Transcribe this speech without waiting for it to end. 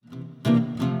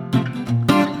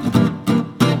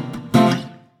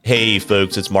Hey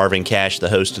folks, it's Marvin Cash, the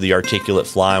host of The Articulate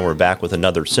Fly, and we're back with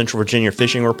another Central Virginia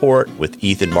fishing report with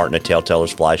Ethan Martin at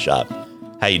TaleTellers Fly Shop.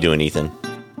 How you doing, Ethan?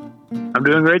 I'm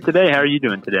doing great today. How are you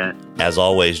doing today? As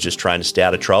always, just trying to stay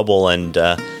out of trouble, and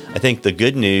I think the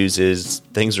good news is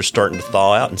things are starting to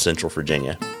thaw out in Central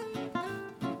Virginia.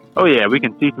 Oh yeah, we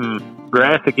can see some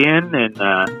grass again, and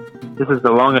this is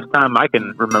the longest time I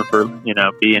can remember,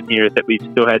 being here that we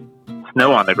still had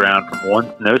snow on the ground from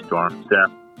one snowstorm, so...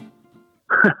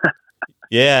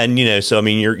 Yeah, and so I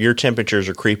mean, your temperatures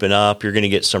are creeping up. You're going to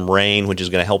get some rain, which is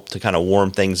going to help to kind of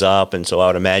warm things up, and so I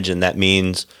would imagine that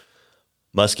means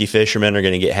musky fishermen are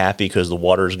going to get happy because the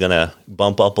water is going to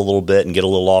bump up a little bit and get a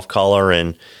little off color,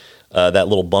 and that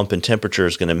little bump in temperature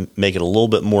is going to make it a little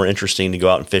bit more interesting to go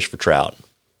out and fish for trout.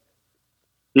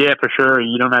 Yeah, for sure.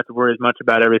 You don't have to worry as much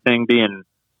about everything being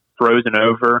frozen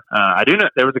over. I do know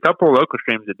there was a couple of local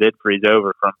streams that did freeze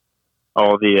over from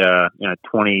all the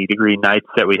 20-degree nights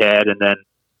that we had, and then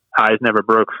highs never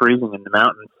broke freezing in the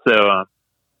mountains. So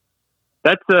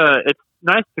that's it's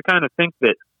nice to kind of think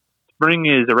that spring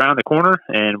is around the corner,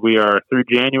 and we are through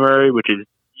January, which is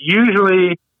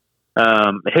usually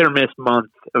a hit or miss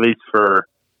month, at least for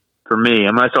me,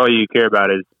 unless all you care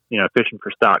about is fishing for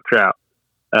stock trout.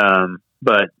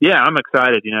 But yeah, I'm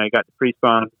excited. You got the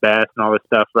pre-spawn bass and all this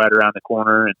stuff right around the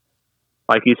corner, and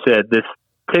like you said, this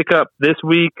pick up this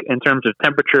week in terms of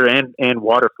temperature and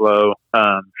water flow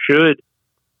should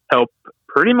help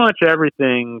pretty much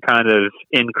everything kind of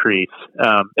increase.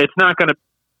 It's not going to,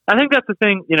 I think that's the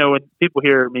thing, when people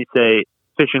hear me say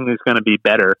fishing is going to be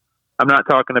better, I'm not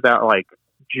talking about like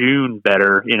June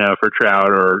better, for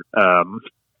trout or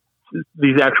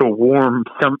these actual warm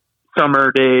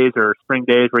summer days or spring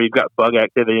days where you've got bug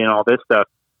activity and all this stuff.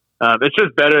 It's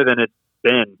just better than it's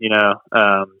been,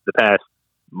 the past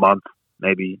month.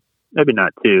 Maybe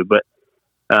not two, but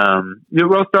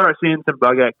we'll start seeing some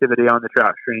bug activity on the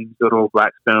trout streams, little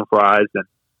black stoneflies,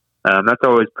 and that's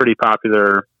always pretty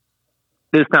popular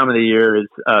this time of the year is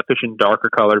fishing darker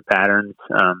colored patterns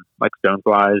like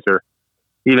stoneflies or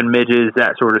even midges,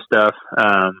 that sort of stuff.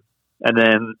 And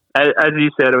then, as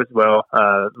you said as well,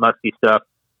 musky stuff,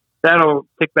 that'll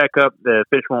pick back up. The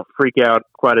fish won't freak out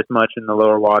quite as much in the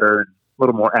lower water and a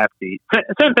little more apt to eat.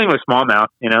 Same thing with smallmouth,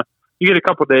 You get a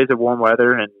couple of days of warm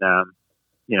weather, and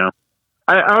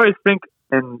I always think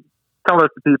and tell this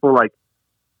to people, like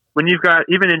when you've got,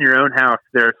 even in your own house,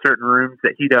 there are certain rooms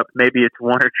that heat up. Maybe it's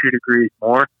 1 or 2 degrees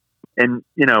more, and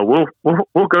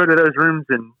we'll go to those rooms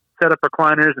and set up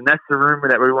recliners, and that's the room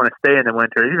that we want to stay in the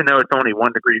winter, even though it's only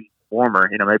 1 degree warmer.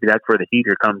 Maybe that's where the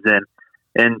heater comes in.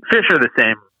 And fish are the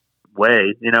same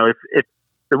way. If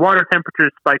the water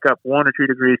temperatures spike up 1 or 2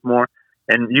 degrees more,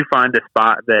 and you find a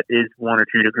spot that is 1 or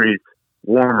 2 degrees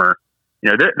warmer,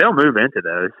 they'll move into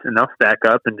those and they'll stack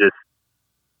up and just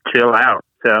chill out.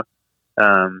 So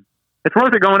it's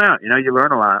worth it going out. You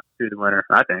learn a lot through the winter,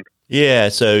 I think. Yeah.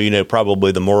 So,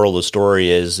 probably the moral of the story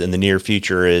is in the near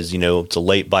future is, it's a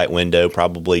late bite window,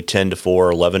 probably 10 to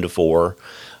 4, 11 to 4.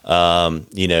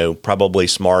 Probably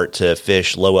smart to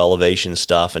fish low elevation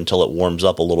stuff until it warms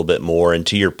up a little bit more. And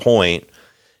to your point,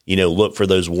 look for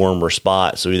those warmer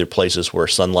spots. So either places where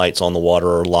sunlight's on the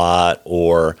water a lot,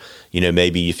 or,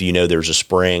 maybe if there's a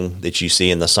spring that you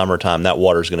see in the summertime, that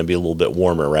water is going to be a little bit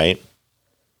warmer, right?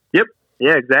 Yep.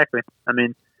 Yeah, exactly. I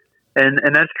mean,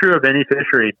 and that's true of any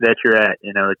fishery that you're at.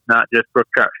 It's not just brook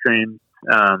trout streams.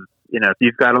 If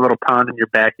you've got a little pond in your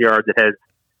backyard that has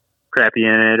crappie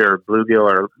in it or bluegill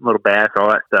or little bass, all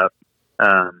that stuff,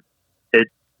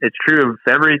 it's true of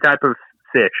every type of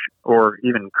fish or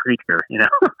even creature,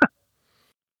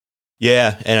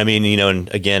 Yeah. And I mean, and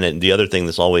again, and the other thing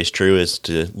that's always true is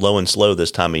to low and slow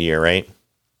this time of year, right?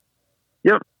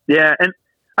 Yep. Yeah. And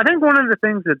I think one of the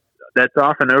things that's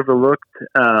often overlooked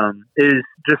is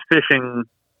just fishing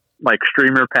like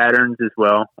streamer patterns as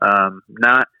well.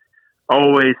 Not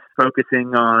always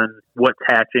focusing on what's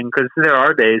hatching, because there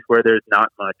are days where there's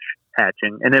not much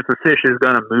hatching. And if a fish is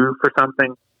going to move for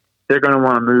something, they're going to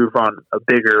want to move on a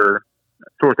bigger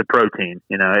source of protein.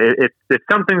 If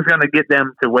something's going to get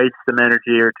them to waste some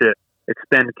energy or to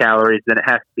expend calories, then it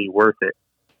has to be worth it.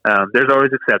 There's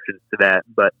always exceptions to that,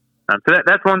 but so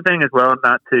that's one thing as well,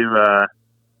 not to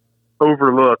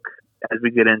overlook as we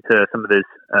get into some of this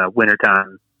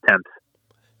wintertime temps.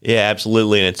 Yeah,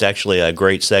 absolutely. And it's actually a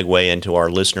great segue into our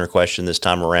listener question this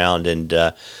time around. And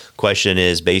question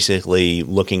is basically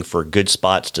looking for good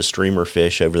spots to streamer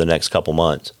fish over the next couple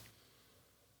months.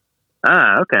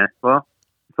 Okay. Well,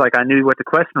 it's like I knew what the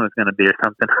question was going to be or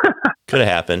something. Could have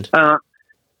happened.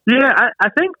 Yeah, I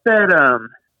think that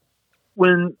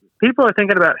when people are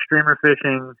thinking about streamer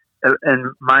fishing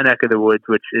in my neck of the woods,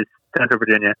 which is Central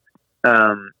Virginia,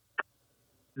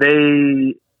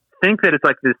 they think that it's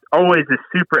like this, always this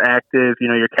super active,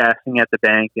 you're casting at the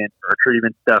bank and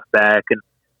retrieving stuff back.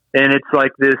 And it's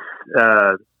like this,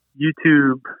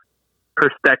 YouTube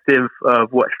perspective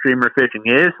of what streamer fishing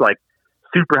is, like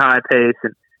super high pace.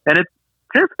 And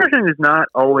streamer fishing is not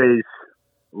always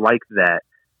like that.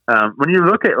 When you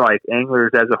look at like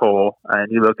anglers as a whole,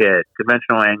 and you look at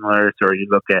conventional anglers, or you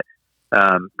look at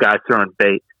guys throwing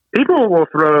bait, people will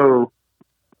throw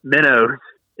minnows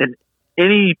in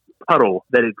any puddle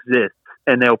that exists,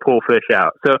 and they'll pull fish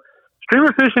out. So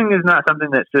streamer fishing is not something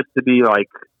that's just to be like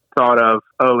thought of,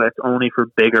 oh, that's only for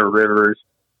bigger rivers.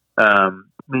 I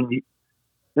mean,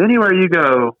 anywhere you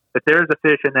go, if there's a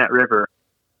fish in that river,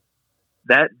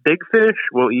 that big fish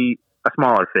will eat a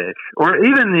smaller fish, or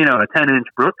even, a 10-inch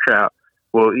brook trout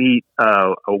will eat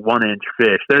a 1-inch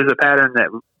fish. There's a pattern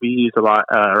that we use a lot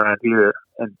around here.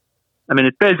 And I mean,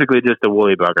 it's basically just a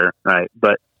woolly bugger, right?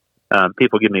 But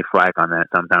people give me flack on that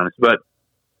sometimes, but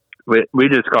we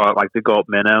just call it like the gulp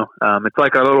minnow. It's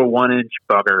like a little 1-inch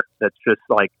bugger that's just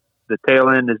like the tail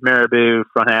end is marabou,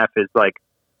 front half is like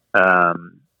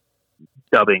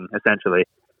dubbing essentially.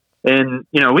 And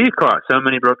we've caught so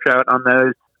many brook trout on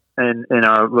those in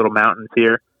our little mountains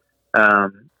here.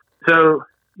 So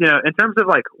in terms of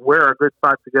like where are good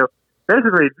spots to go,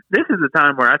 basically this is the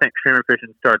time where I think streamer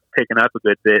fishing starts picking up a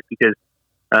good bit, because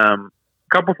a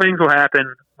couple things will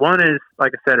happen. One is,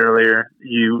 like I said earlier,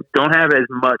 you don't have as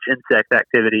much insect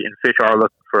activity, and fish are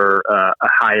looking for a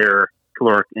higher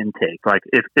caloric intake. Like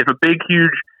if a big,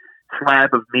 huge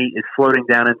slab of meat is floating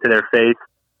down into their face,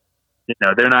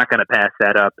 they're not going to pass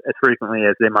that up as frequently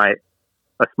as they might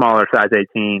a smaller size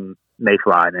 18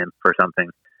 mayfly nymph or something.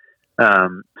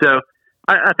 So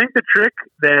I think the trick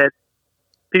that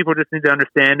people just need to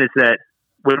understand is that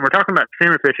when we're talking about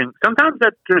streamer fishing, sometimes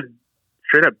that's just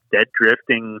straight up dead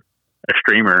drifting a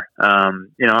streamer.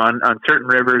 On certain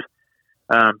rivers,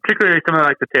 particularly some of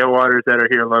like the tailwaters that are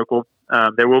here local,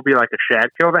 there will be like a shad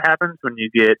kill that happens when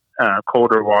you get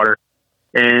colder water.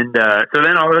 And so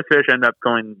then all those fish end up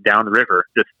going down the river,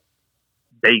 just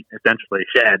bait, essentially,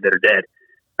 shad that are dead.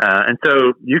 And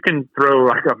so you can throw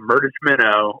like a murderage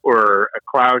minnow or a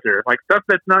clouser, like stuff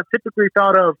that's not typically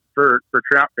thought of for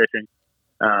trout fishing,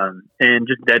 and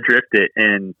just dead drift it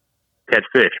and catch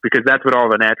fish, because that's what all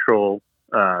the natural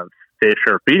fish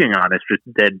are feeding on. It's just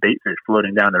dead bait fish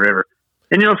floating down the river.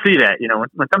 And you'll see that,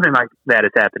 when something like that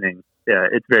is happening,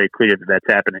 it's very clear that that's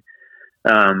happening.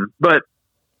 But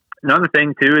another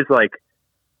thing too is like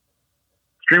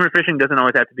streamer fishing doesn't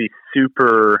always have to be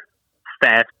super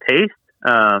fast paced.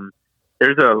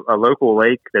 There's a local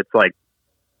lake that's like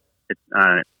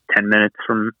 10 minutes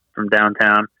from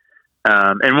downtown.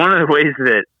 And one of the ways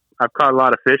that I've caught a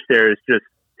lot of fish there is just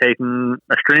taking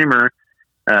a streamer,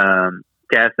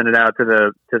 casting it out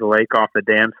to the lake off the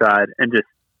dam side, and just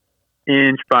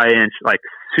inch by inch, like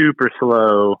super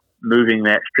slow, moving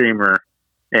that streamer.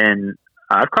 And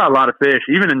I've caught a lot of fish,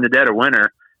 even in the dead of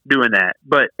winter, doing that.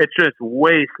 But it's just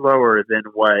way slower than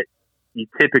what you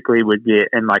typically would get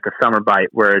in like a summer bite,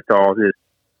 where it's all this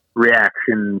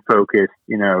reaction focused,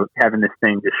 having this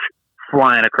thing just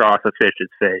flying across a fish's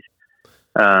face.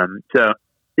 So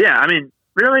yeah, I mean,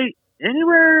 really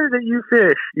anywhere that you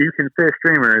fish, you can fish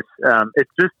streamers.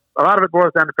 It's just, a lot of it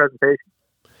boils down to presentation.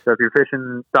 So if you're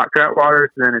fishing stock trout waters,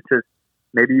 then it's just,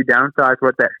 maybe you downsize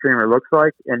what that streamer looks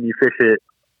like and you fish it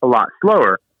a lot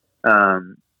slower.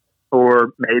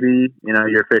 Or maybe,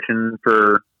 you're fishing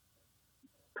for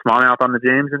smallmouth on the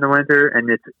James in the winter, and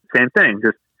it's the same thing,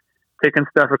 just picking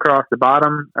stuff across the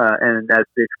bottom. And as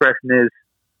the expression is,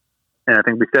 and I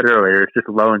think we said earlier, it's just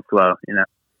low and slow,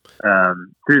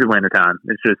 through the wintertime.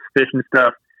 It's just fishing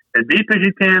stuff as deep as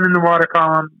you can in the water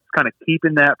column, kind of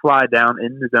keeping that fly down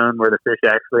in the zone where the fish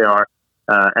actually are,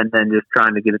 and then just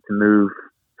trying to get it to move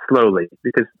slowly.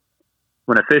 Because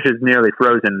when a fish is nearly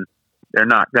frozen, they're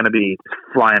not going to be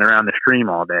flying around the stream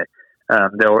all day.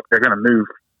 They're going to move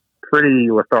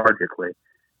pretty lethargically.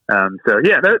 So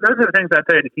yeah, those are the things I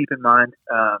tell you to keep in mind.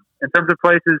 In terms of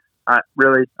places,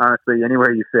 really, honestly,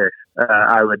 anywhere you fish,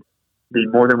 I would be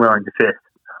more than willing to fish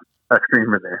a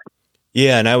streamer there.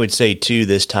 Yeah, and I would say too,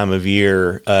 this time of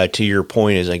year, to your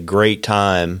point, is a great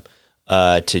time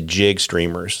to jig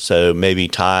streamers. So maybe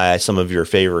tie some of your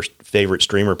favorite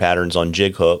streamer patterns on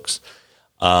jig hooks,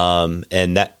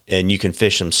 and you can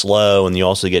fish them slow, and you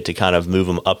also get to kind of move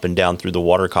them up and down through the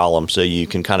water column, so you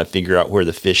can kind of figure out where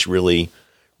the fish really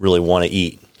want to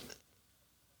eat.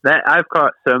 That I've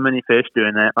caught so many fish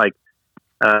doing that. Like,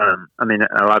 I mean,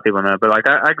 a lot of people know, but like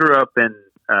I grew up in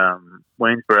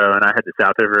Waynesboro, and I had the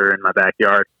South River in my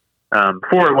backyard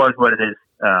before it was what it is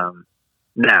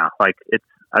now. Like, it's,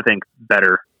 I think,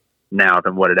 better now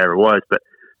than what it ever was. But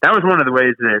that was one of the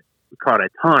ways that we caught a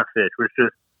ton of fish, was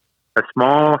just a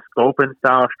small sculpin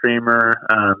style streamer,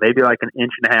 maybe like 1.5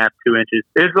 inches, 2 inches.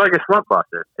 It was like a slump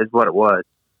buster is what it was.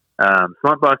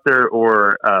 Slump buster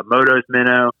or Moto's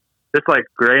minnow, just like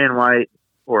gray and white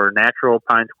or natural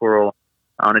pine squirrel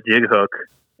on a jig hook,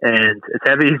 and as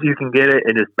heavy as you can get it,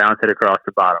 and just bounce it across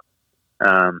the bottom.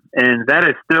 And that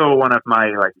is still one of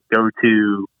my like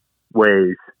go-to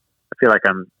ways. I feel like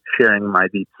I'm sharing my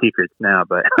deep secrets now,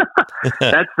 but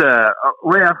that's a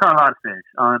way I've caught a lot of fish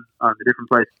on the different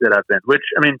places that I've been. Which,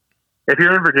 I mean, if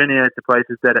you're in Virginia, it's the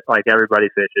places that like everybody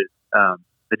fishes. The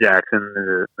Jackson,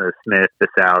 the Smith, the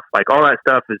South, like all that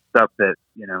stuff is stuff that,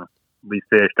 you know, we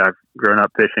fished. I've grown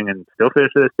up fishing and still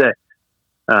fish to this day.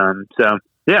 So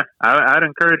yeah, I'd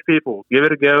encourage people, give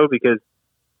it a go, because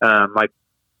like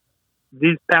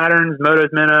these patterns,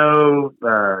 Moto's minnow,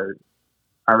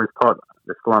 I was called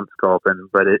the slump sculpin,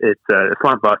 but it's a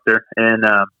slump buster, and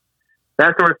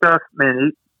that sort of stuff,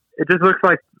 man, it just looks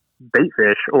like bait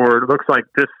fish, or it looks like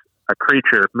just a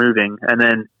creature moving, and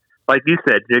then, like you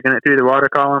said, jigging it through the water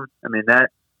column. I mean, that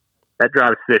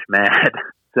drives fish mad.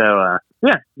 So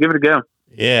yeah, give it a go.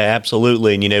 Yeah,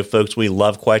 absolutely. And, you know, folks, we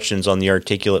love questions on the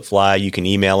articulate fly. You can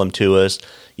email them to us.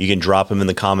 You can drop them in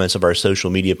the comments of our social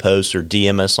media posts, or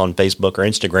DM us on Facebook or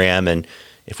Instagram. And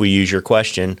if we use your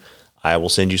question, I will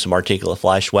send you some articulate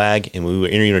fly swag, and we will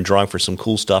enter you in a drawing for some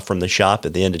cool stuff from the shop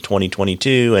at the end of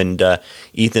 2022. And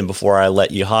Ethan, before I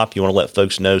let you hop, you want to let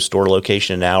folks know store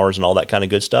location and hours and all that kind of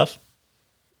good stuff?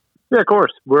 Yeah, of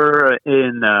course. We're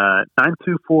in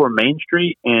 924 Main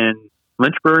Street in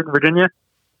Lynchburg, Virginia.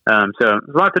 So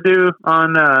there's a lot to do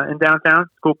in downtown.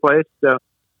 It's a cool place. So if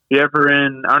you're ever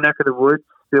in our neck of the woods,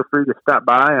 feel free to stop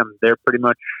by. I'm there pretty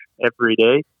much every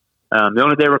day. The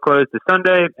only day we're closed is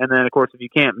Sunday. And then, of course, if you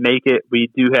can't make it, we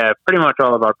do have pretty much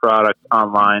all of our products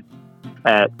online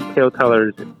at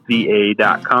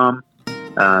TaleTellersVA.com.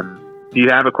 If you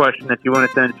have a question that you want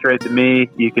to send straight to me,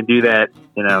 you can do that,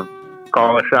 you know,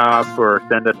 call a shop or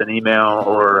send us an email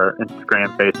or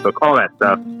Instagram, Facebook, all that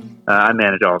stuff. I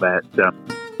manage all that. So,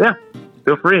 yeah,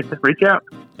 feel free to reach out.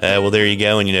 Well, there you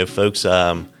go. And, you know, folks,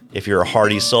 if you're a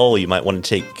hardy soul, you might want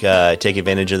to take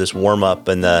advantage of this warm-up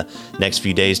in the next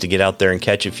few days to get out there and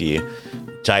catch a few.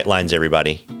 Tight lines,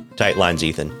 everybody. Tight lines,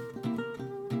 Ethan.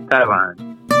 Tight lines.